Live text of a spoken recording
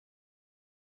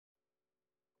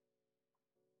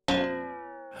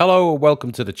Hello,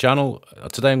 welcome to the channel.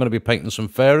 Today I'm going to be painting some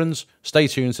fairings. Stay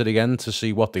tuned to the end to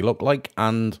see what they look like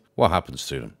and what happens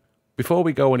to them. Before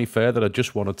we go any further, I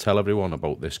just want to tell everyone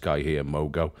about this guy here,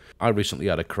 Mogo. I recently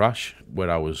had a crash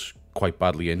where I was quite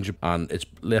badly injured and it's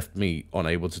left me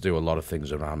unable to do a lot of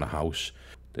things around the house.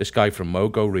 This guy from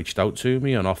Mogo reached out to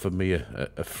me and offered me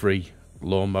a free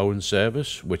lawn mowing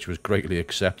service, which was greatly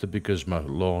accepted because my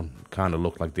lawn kind of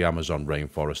looked like the Amazon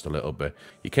rainforest a little bit.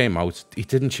 He came out, he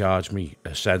didn't charge me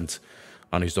a cent,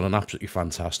 and he's done an absolutely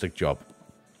fantastic job.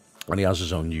 And he has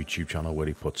his own YouTube channel where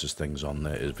he puts his things on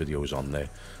there, his videos on there.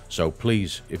 So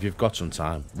please, if you've got some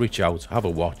time, reach out, have a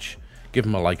watch, give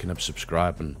him a like and a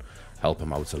subscribe and help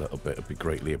him out a little bit. It'd be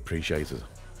greatly appreciated.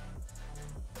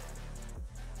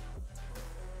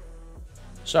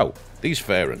 So, these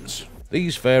fairings.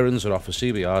 These fairings are off a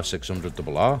CBR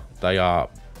 600RR. They are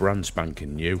brand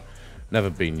spanking new, never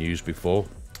been used before.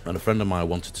 And a friend of mine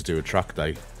wanted to do a track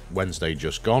day, Wednesday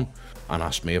just gone, and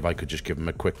asked me if I could just give him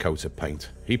a quick coat of paint.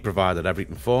 He provided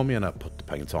everything for me and I put the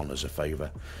paint on as a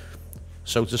favour.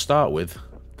 So to start with,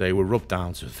 they were rubbed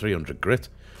down to 300 grit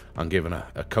and given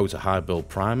a coat of high build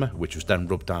primer, which was then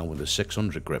rubbed down with a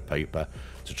 600 grit paper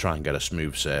to try and get a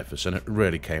smooth surface, and it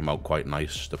really came out quite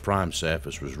nice. The prime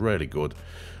surface was really good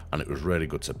and it was really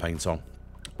good to paint on.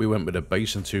 We went with a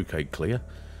base and 2K clear,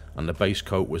 and the base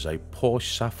coat was a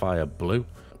Porsche Sapphire Blue,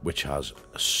 which has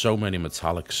so many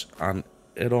metallics, and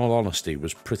in all honesty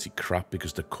was pretty crap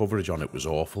because the coverage on it was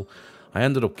awful. I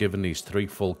ended up giving these 3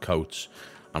 full coats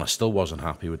and I still wasn't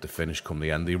happy with the finish come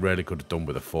the end. They really could have done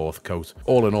with a 4th coat.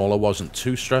 All in all, I wasn't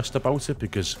too stressed about it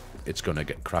because it's going to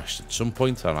get crashed at some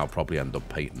point and I'll probably end up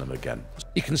painting them again.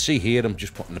 You can see here I'm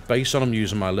just putting the base on. I'm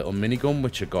using my little minigun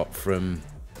which I got from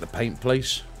the paint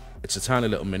place. It's a tiny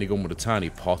little minigun with a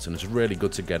tiny pot, and it's really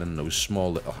good to get in those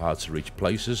small little hard to reach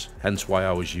places, hence why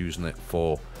I was using it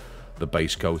for the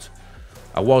base coat.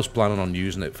 I was planning on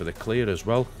using it for the clear as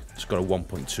well. It's got a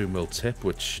 1.2mm tip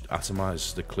which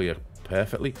atomizes the clear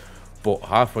perfectly, but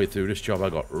halfway through this job I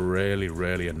got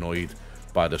really annoyed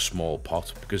by the small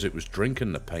pot because it was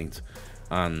drinking the paint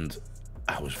and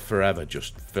I was forever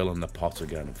just filling the pot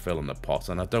again and filling the pot,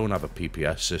 and I don't have a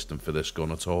PPS system for this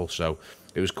gun at all, so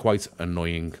it was quite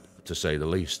annoying to say the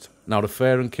least. Now the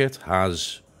fairing kit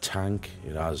has tank,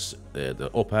 it has the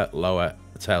upper, lower,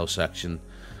 tail section,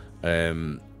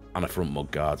 and a front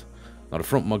mud guard. Now the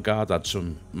front mud guard had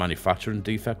some manufacturing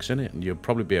defects in it, and you'll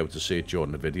probably be able to see it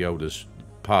during the video. There's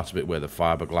parts of it where the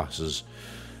fiberglass is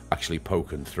actually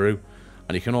poking through,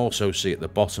 and you can also see at the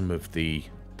bottom of the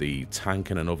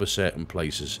tank and in other certain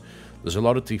places there's a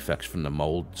lot of defects from the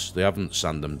molds. They haven't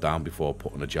sanded them down before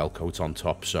putting a gel coat on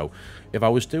top, so if I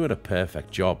was doing a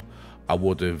perfect job I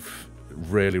would have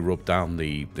really rubbed down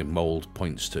the mold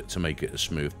points to make it a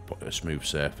smooth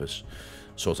surface,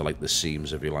 sort of like the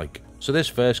seams if you like. So this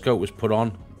first coat was put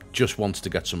on. Just wanted to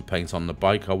get some paint on the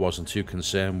bike. I wasn't too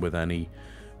concerned with any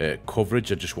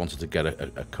coverage. I just wanted to get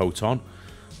a coat on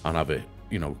and have it,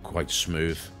 you know, quite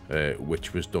smooth,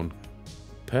 which was done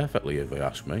perfectly if you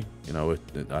ask me. You know, it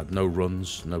had no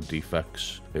runs, no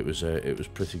defects. It was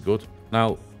pretty good.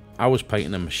 Now I was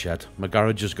painting in my shed. My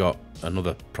garage has got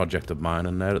another project of mine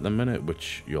in there at the minute,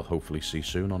 which you'll hopefully see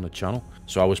soon on the channel.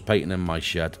 So I was painting in my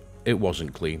shed. It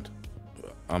wasn't cleaned.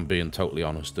 I'm being totally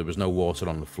honest. There was no water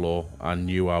on the floor. I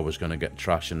knew I was going to get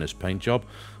trash in this paint job,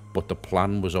 but the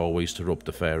plan was always to rub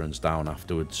the fairings down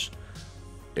afterwards.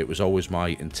 It was always my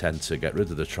intent to get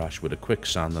rid of the trash with a quick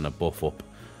sand and a buff up,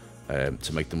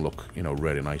 to make them look, you know,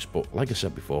 really nice. But like I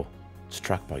said before, it's a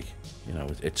track bike. You know,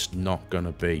 it's not going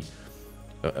to be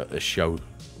a show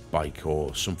bike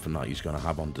or something that he's going to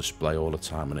have on display all the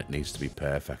time, and it needs to be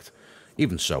perfect.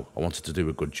 Even so, I wanted to do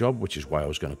a good job, which is why I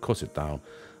was going to cut it down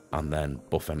and then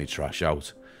buff any trash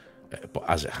out. But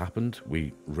as it happened,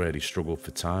 we really struggled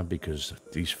for time because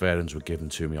these fairings were given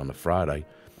to me on the Friday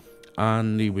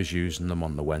and he was using them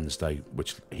on the Wednesday,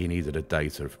 which he needed a day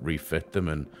to refit them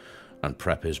and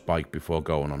prep his bike before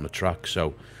going on the track.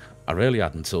 So I really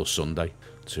had until Sunday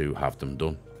to have them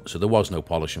done. So there was no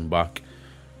polishing back,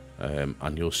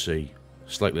 and you'll see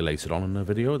slightly later on in the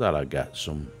video that I get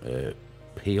some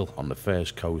peel on the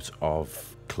first coat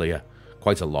of clear.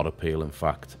 Quite a lot of peel in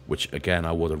fact, which again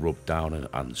I would have rubbed down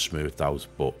and smoothed out,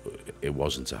 but it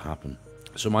wasn't to happen.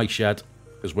 So my shed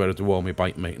is where I do all my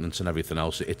bike maintenance and everything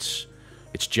else. It's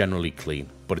generally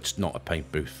clean, but it's not a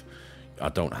paint booth. I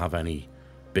don't have any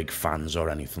big fans or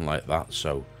anything like that,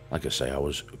 so like I say, I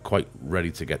was quite ready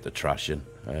to get the trash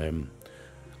in.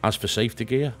 As for safety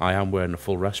gear, I am wearing a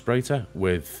full respirator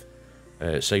with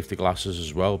safety glasses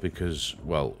as well because,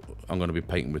 well, I'm going to be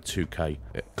painting with 2K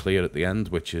clear at the end,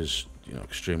 which is, you know,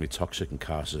 extremely toxic and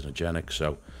carcinogenic,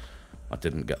 so I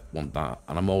didn't want that.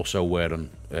 And I'm also wearing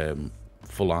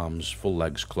full arms, full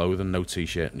legs clothing, no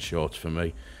t-shirt and shorts for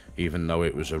me, even though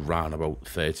it was around about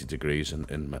 30 degrees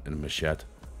in my shed.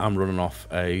 I'm running off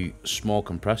a small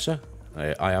compressor.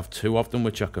 I have 2 of them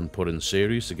which I can put in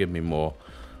series to give me more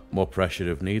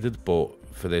pressure if needed, but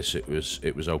for this it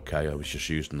was okay. I was just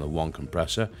using the 1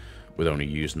 compressor with only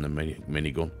using the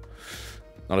minigun.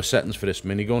 Now the settings for this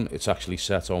minigun, it's actually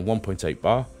set on 1.8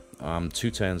 bar,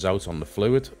 2 turns out on the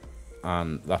fluid,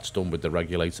 and that's done with the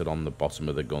regulator on the bottom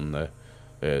of the gun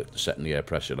there, setting the air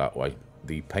pressure that way.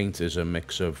 The paint is a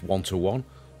mix of 1-to-1,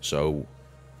 so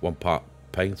 1 part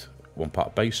paint, 1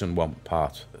 part base and 1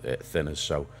 part thinners,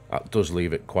 so that does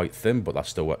leave it quite thin, but that's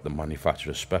still what the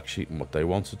manufacturer's spec sheet and what they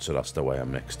wanted, so that's the way I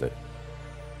mixed it.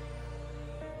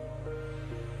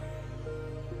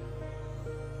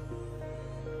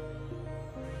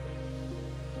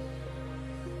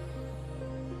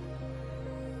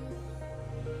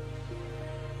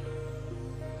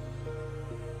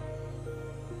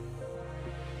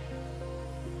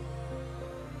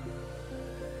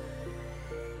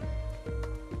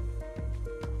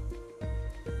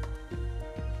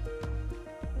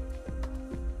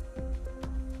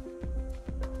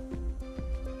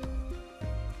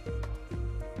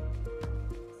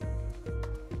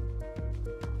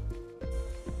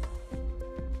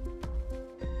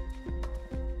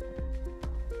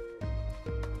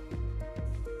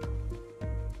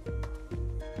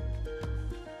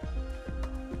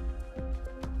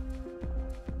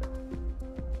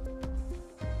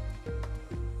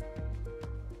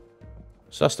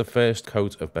 So that's the first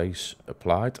coat of base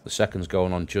applied. The second's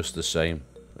going on just the same.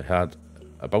 It had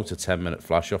about a 10-minute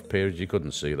flash off period. You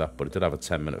couldn't see that, but it did have a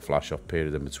 10-minute flash off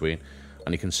period in between.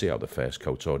 And you can see how the first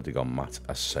coat's already gone matte.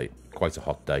 As I say, quite a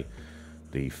hot day.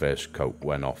 The first coat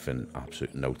went off in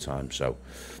absolute no time. So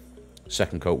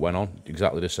second coat went on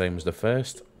exactly the same as the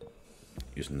first.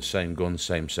 Using the same gun,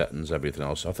 same settings, everything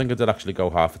else. I think I did actually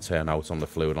go half a turn out on the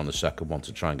fluid on the second one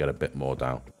to try and get a bit more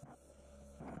down.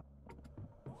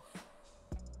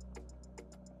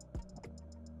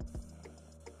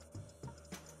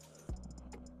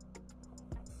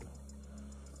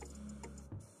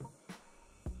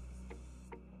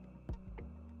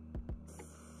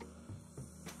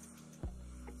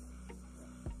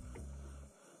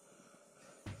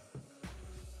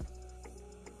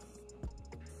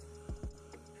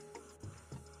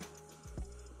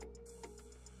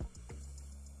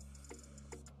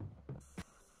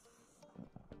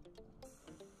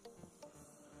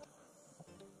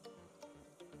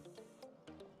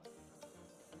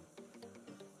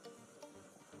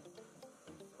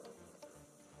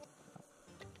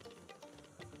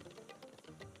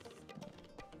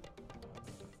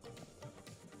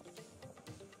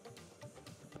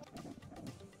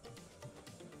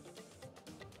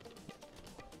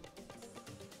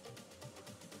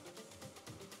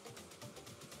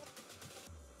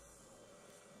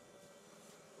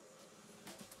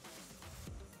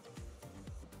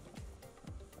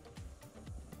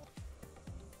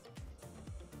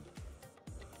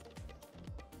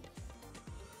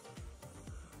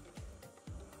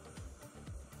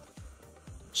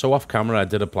 So off camera I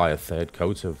did apply a third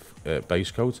coat of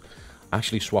base coat. I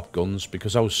actually swapped guns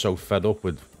because I was so fed up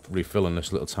with refilling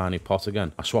this little tiny pot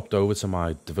again. I swapped over to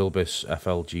my DeVilbiss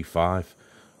FLG5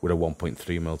 with a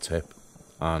 1.3mm tip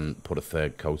and put a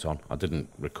third coat on. I didn't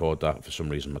record that, for some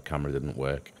reason my camera didn't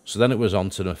work. So then it was on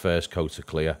to the first coat of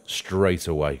clear. Straight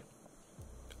away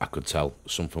I could tell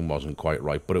something wasn't quite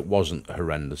right, but it wasn't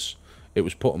horrendous. It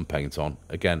was putting paint on.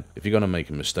 Again, if you're going to make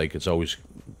a mistake, it's always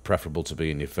preferable to be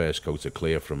in your first coat of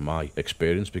clear from my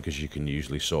experience, because you can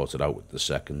usually sort it out with the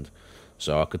second.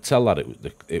 So I could tell that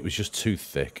it was just too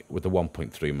thick. With the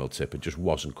 1.3mm tip, it just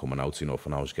wasn't coming out enough,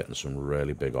 and I was getting some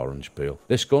really big orange peel.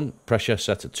 This gun, pressure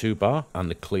set at 2 bar, and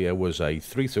the clear was a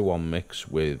 3-to-1 mix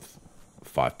with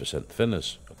 5%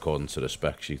 thinners, according to the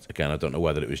spec sheet. Again, I don't know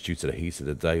whether it was due to the heat of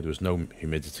the day. There was no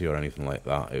humidity or anything like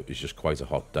that. It was just quite a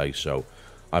hot day, so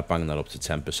I banged that up to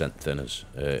 10% thinners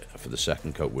for the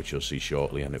second coat, which you'll see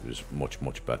shortly, and it was much,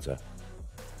 much better.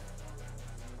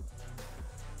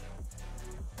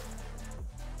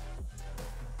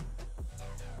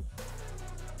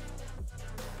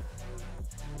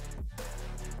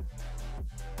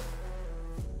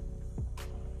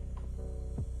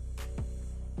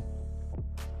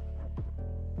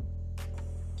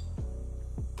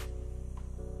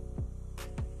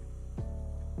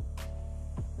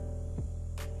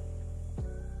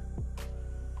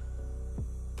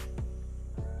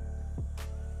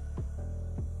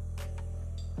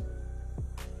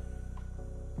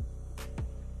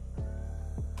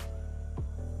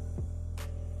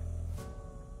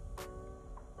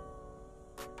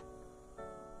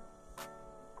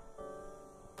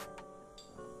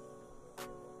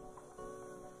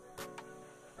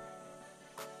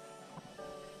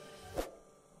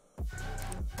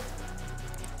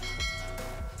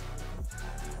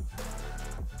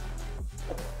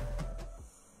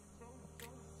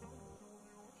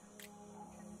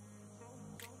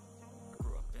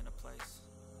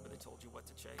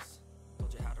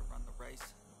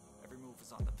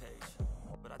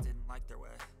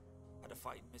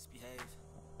 fight and misbehave.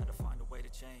 Had to find a way to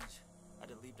change, had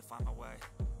to leave to find my way.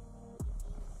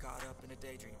 Caught up in a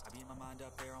daydream, I beat my mind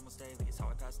up there almost daily. It's how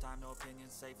I pass time, no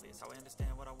opinions safely. It's how I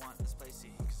understand what I want in this place,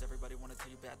 see. Cause everybody wanna tell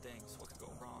you bad things, what could go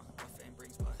wrong, what fame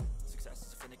brings. But success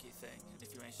is a finicky thing, and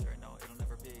if you ain't sure, no, it'll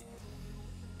never be.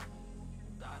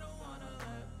 I don't wanna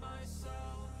let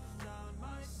myself down,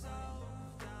 myself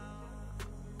down.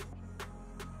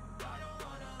 I don't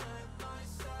wanna let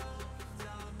myself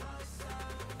down,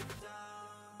 myself down.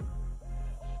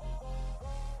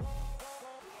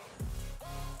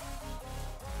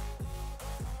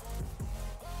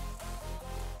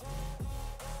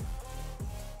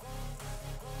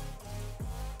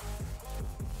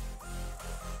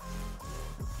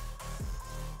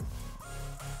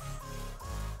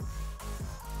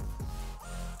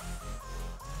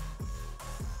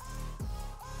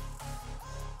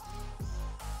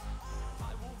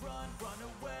 Run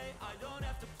away, I don't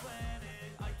have to plan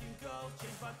it. I can go,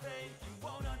 change my fate, you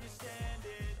won't understand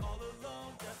it. All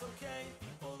alone, that's okay,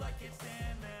 people I can't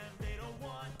stand them. They don't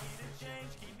want me to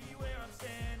change, keep me where I'm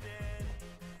standing.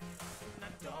 And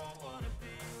I don't wanna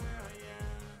be where I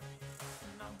am,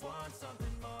 and I want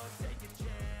something more, take a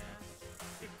chance.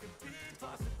 It could be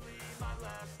possibly my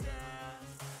last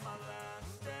dance, my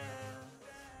last dance.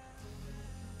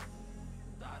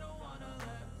 I don't wanna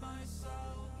let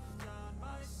myself down,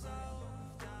 myself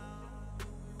down.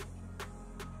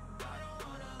 I don't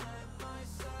wanna let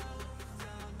myself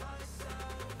down,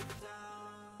 myself down.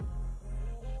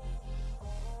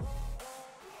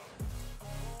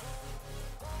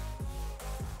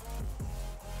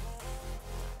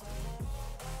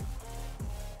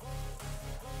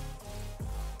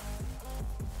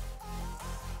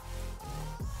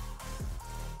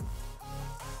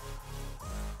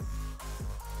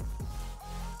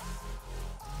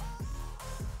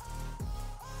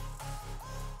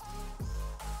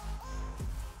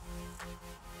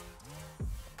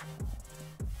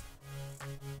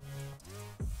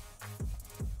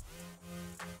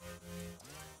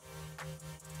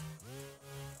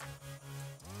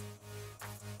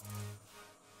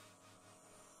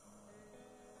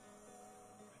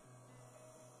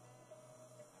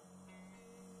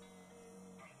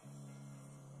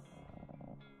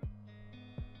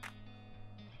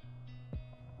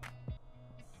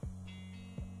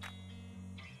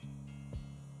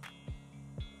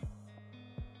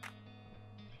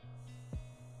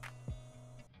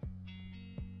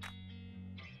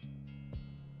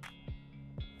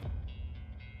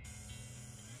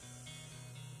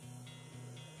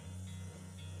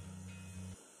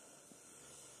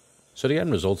 So the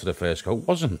end result of the first coat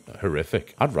wasn't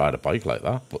horrific. I'd ride a bike like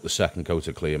that, but the second coat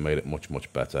of clear made it much,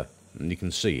 much better. And you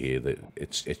can see here that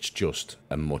it's just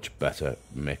a much better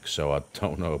mix. So I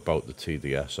don't know about the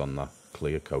TDS on that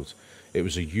clear coat. It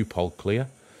was a U-Pol clear,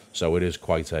 so it is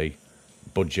quite a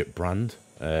budget brand.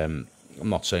 I'm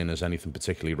not saying there's anything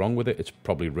particularly wrong with it. It's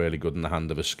probably really good in the hand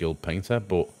of a skilled painter,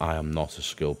 but I am not a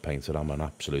skilled painter. I'm an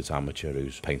absolute amateur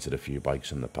who's painted a few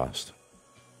bikes in the past.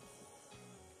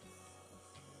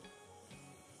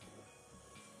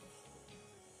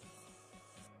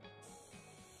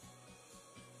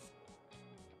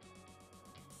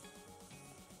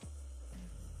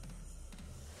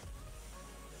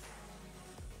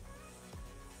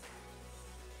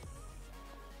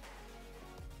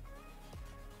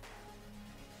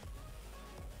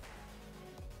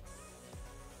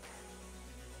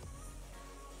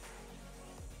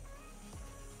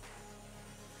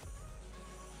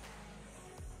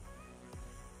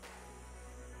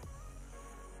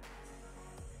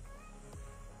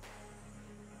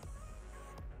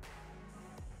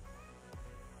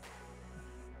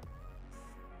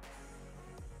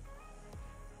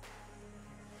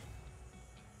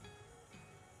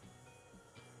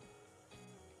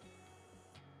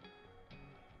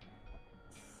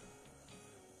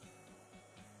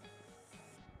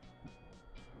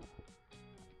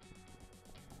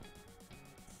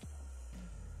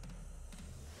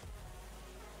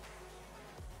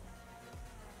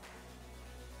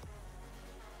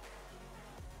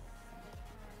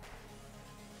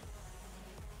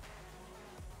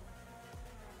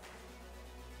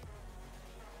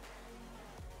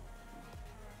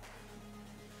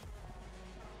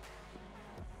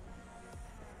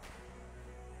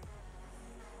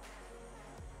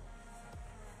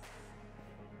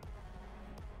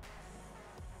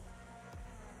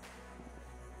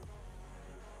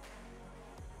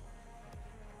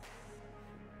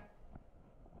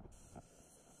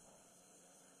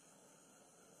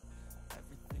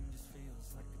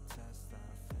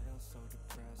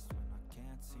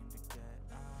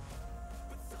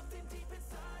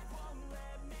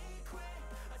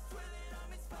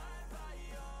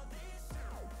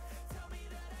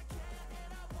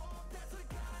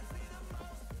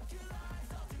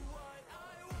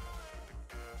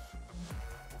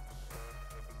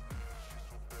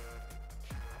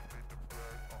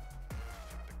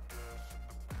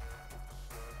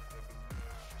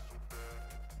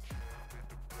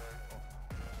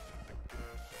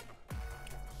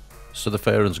 So the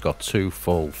fairings got 2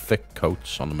 full thick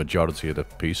coats on the majority of the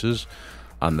pieces,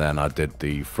 and then I did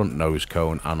the front nose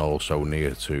cone and also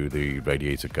near to the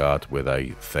radiator guard with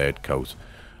a 3rd coat,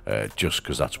 just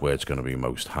because that's where it's going to be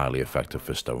most highly effective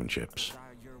for stone chips.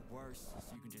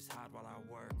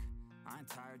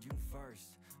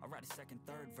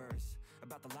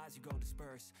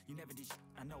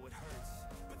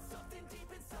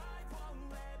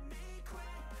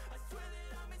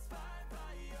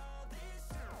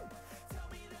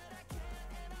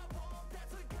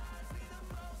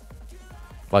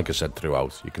 Like I said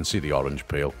throughout, you can see the orange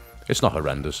peel. It's not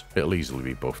horrendous, it'll easily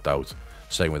be buffed out.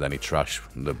 Same with any trash.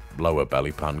 The lower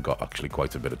belly pan got actually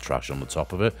quite a bit of trash on the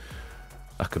top of it.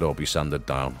 That could all be sanded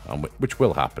down, and which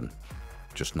will happen,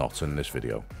 just not in this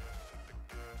video.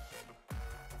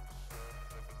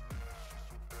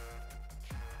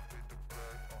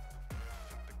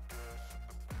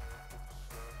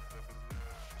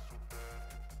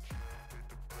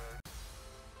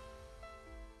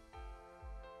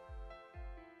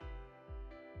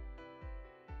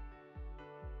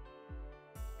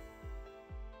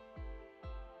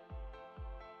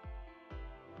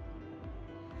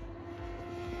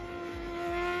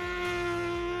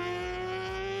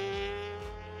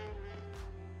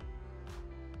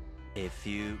 A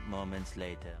few moments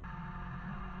later.